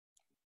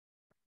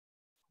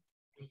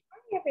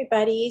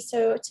Everybody.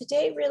 So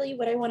today, really,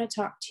 what I want to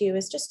talk to you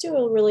is just do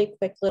a really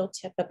quick little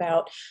tip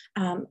about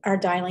our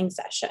dialing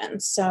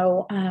sessions.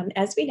 So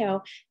as we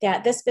know,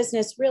 that this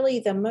business, really,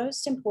 the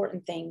most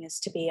important thing is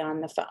to be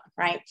on the phone,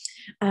 right?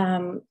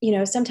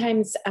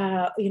 Sometimes,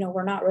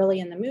 we're not really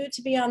in the mood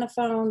to be on the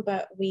phone,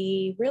 but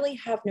we really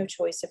have no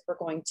choice if we're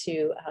going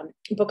to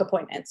book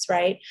appointments,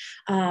 right?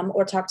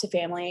 Or talk to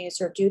families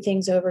or do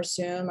things over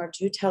Zoom or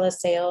do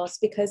telesales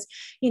because,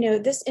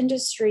 this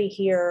industry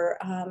here,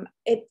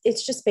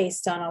 it's just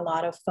based on a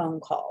lot of phone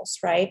calls,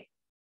 right?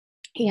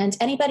 And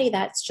anybody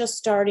that's just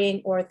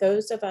starting, or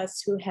those of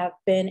us who have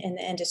been in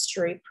the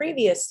industry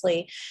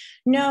previously,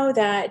 know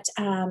that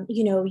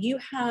you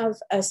have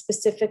a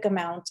specific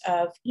amount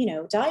of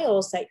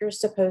dials that you're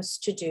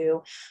supposed to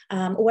do,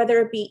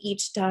 whether it be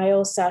each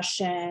dial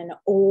session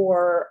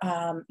or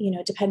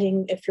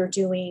depending if you're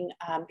doing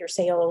your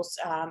sales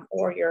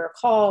or your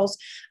calls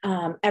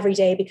every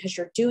day because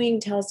you're doing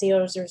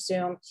telesales or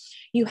Zoom.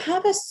 You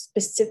have a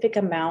specific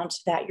amount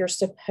that you're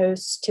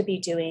supposed to be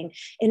doing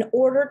in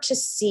order to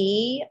see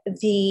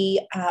the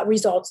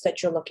results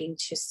that you're looking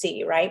to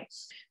see, right?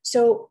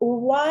 So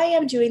why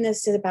I'm doing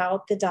this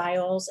about the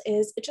dials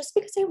is just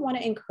because I want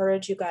to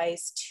encourage you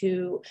guys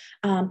to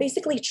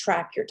basically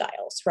track your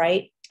dials,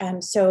 right? On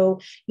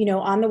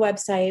the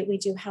website, we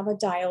do have a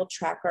dial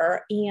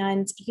tracker.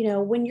 And,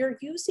 when you're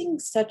using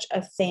such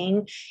a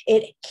thing,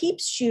 it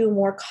keeps you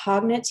more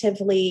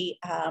cognitively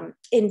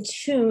in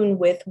tune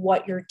with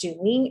what you're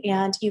doing,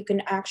 and you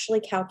can actually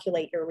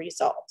calculate your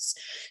results.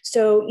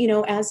 So,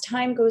 as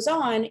time goes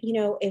on,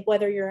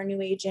 whether you're a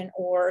new agent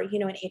or,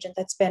 an agent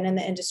that's been in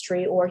the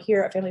industry or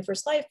here at Family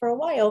First Life for a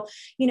while,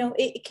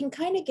 it can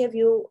kind of give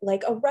you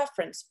like a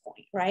reference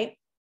point, right?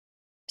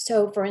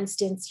 So for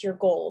instance, your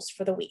goals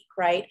for the week,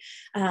 right?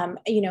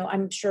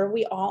 I'm sure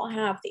we all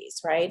have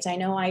these, right? I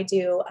know I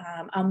do,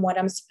 on what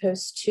I'm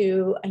supposed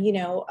to,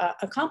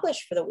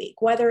 accomplish for the week,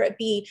 whether it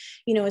be,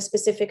 a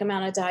specific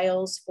amount of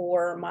dials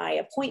for my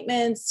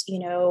appointments,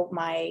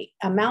 my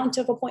amount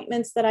of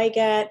appointments that I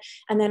get.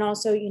 And then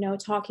also,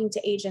 talking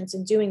to agents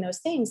and doing those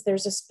things,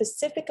 there's a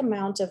specific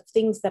amount of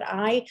things that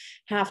I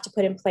have to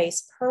put in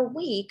place per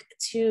week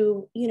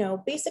to,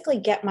 basically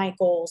get my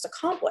goals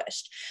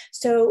accomplished.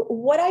 So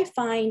what I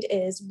find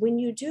is when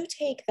you do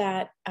take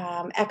that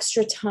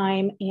extra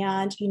time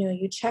and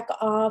you check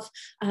off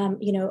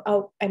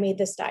oh, I made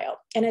this dial.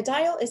 And a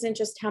dial isn't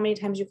just how many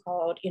times you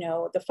called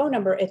the phone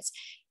number. It's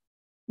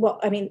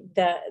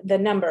the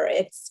number,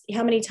 it's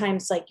how many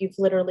times like you've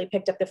literally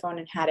picked up the phone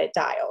and had it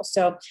dial.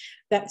 So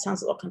that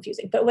sounds a little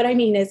confusing, but what I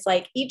mean is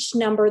like each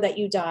number that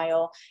you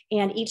dial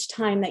and each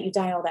time that you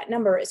dial that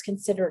number is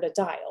considered a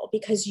dial,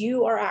 because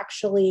you are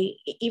actually,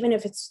 even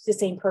if it's the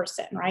same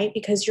person, right?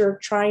 Because you're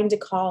trying to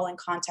call and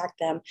contact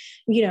them,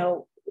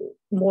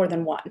 more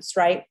than once,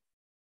 right?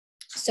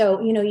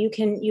 So, you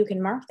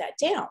can mark that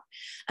down.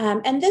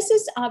 And this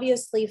is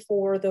obviously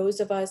for those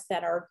of us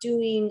that are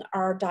doing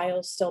our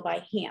dials still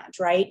by hand,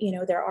 right?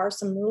 There are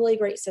some really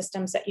great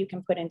systems that you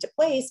can put into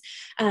place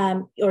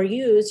or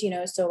use,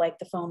 so like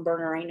the phone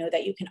burner, I know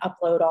that you can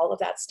upload all of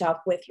that stuff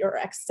with your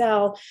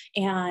Excel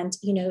and,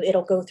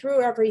 it'll go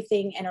through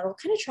everything and it'll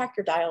kind of track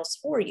your dials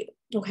for you.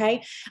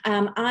 Okay.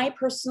 I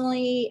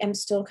personally am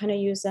still kind of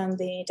using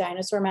the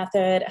dinosaur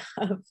method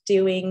of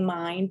doing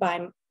mine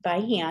by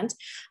hand.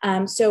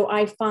 So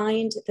I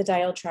find the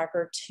dial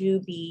tracker to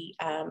be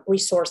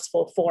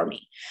resourceful for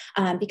me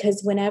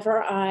because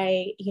whenever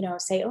I,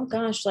 say, oh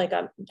gosh, like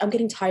I'm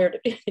getting tired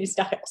of these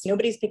dials,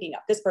 nobody's picking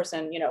up, this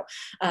person,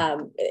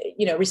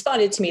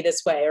 responded to me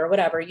this way or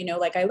whatever,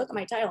 like I look at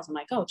my dials, I'm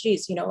like, oh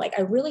geez, like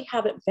I really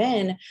haven't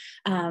been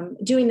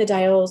doing the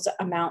dials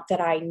amount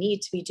that I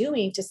need to be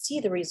doing to see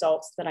the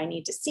results that I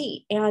need to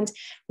see. And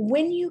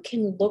when you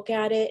can look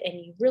at it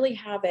and you really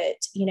have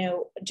it,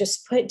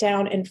 just put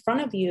down in front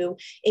of you,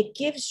 it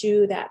gives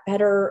you that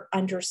better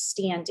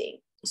understanding.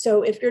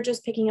 So if you're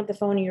just picking up the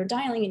phone and you're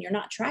dialing and you're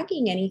not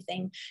tracking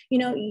anything,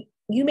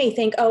 you may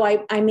think, oh,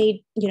 I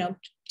made,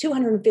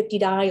 250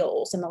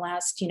 dials in the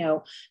last,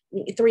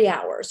 3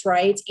 hours,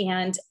 right?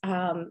 And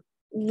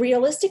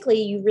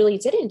realistically, you really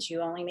didn't.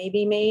 You only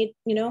maybe made,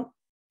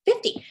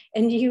 50.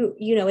 And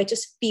it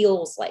just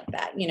feels like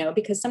that,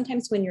 because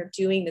sometimes when you're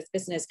doing this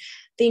business,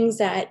 things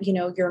that,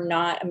 you're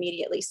not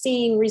immediately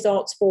seeing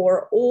results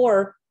for,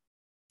 or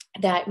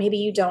that maybe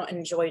you don't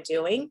enjoy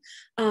doing,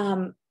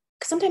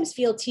 sometimes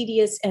feel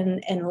tedious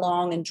and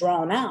long and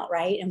drawn out,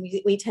 right? And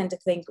we tend to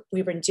think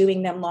we've been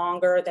doing them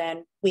longer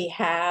than we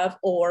have,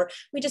 or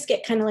we just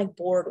get kind of like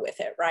bored with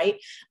it, right?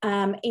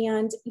 And,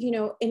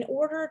 in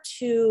order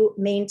to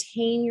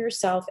maintain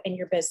yourself and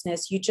your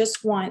business, you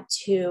just want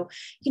to,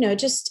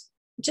 just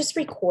just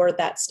record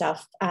that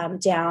stuff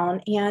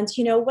down. And,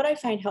 what I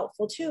find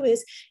helpful too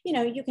is,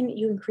 you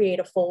can create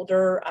a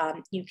folder,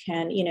 you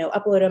can,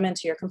 upload them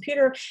into your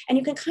computer, and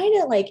you can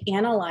kind of like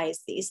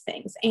analyze these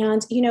things.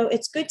 And,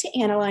 it's good to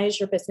analyze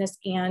your business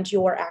and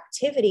your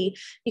activity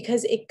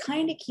because it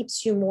kind of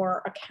keeps you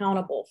more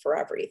accountable for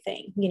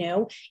everything,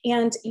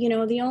 and,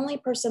 the only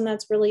person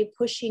that's really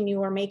pushing you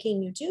or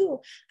making you do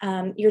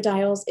your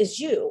dials is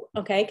you.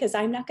 Okay. Because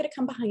I'm not going to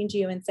come behind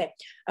you and say,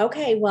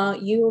 okay, well,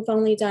 you've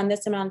only done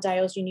this amount of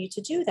dials, you need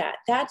to do that.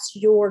 That's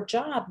your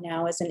job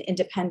now as an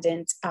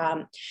independent,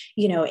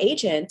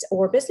 agent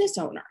or business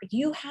owner.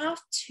 You have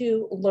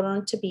to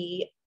learn to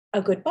be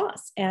a good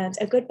boss. And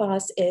a good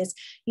boss is,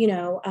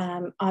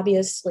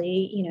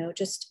 obviously,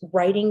 just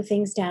writing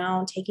things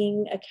down,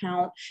 taking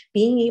account,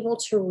 being able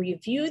to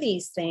review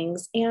these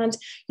things and,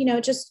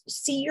 just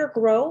see your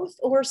growth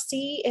or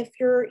see if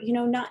you're,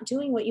 not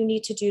doing what you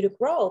need to do to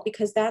grow,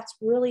 because that's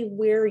really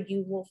where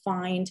you will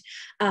find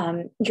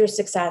your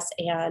success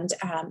and,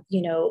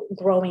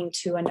 growing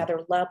to another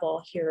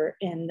level here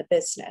in the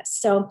business.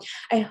 So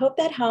I hope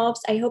that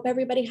helps. I hope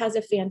everybody has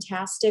a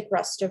fantastic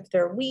rest of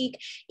their week,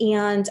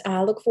 and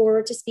look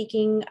forward to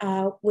speaking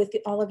with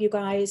all of you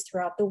guys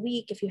throughout the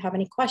week. If you have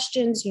any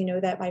questions, you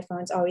know that my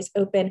phone's always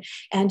open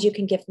and you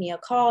can give me a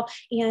call.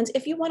 And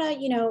if you want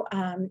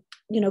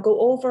to, go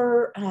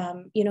over,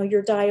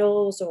 your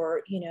dials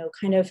or,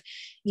 kind of,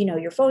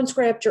 your phone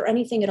script or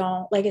anything at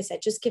all, like I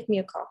said, just give me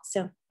a call.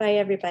 So bye,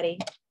 everybody.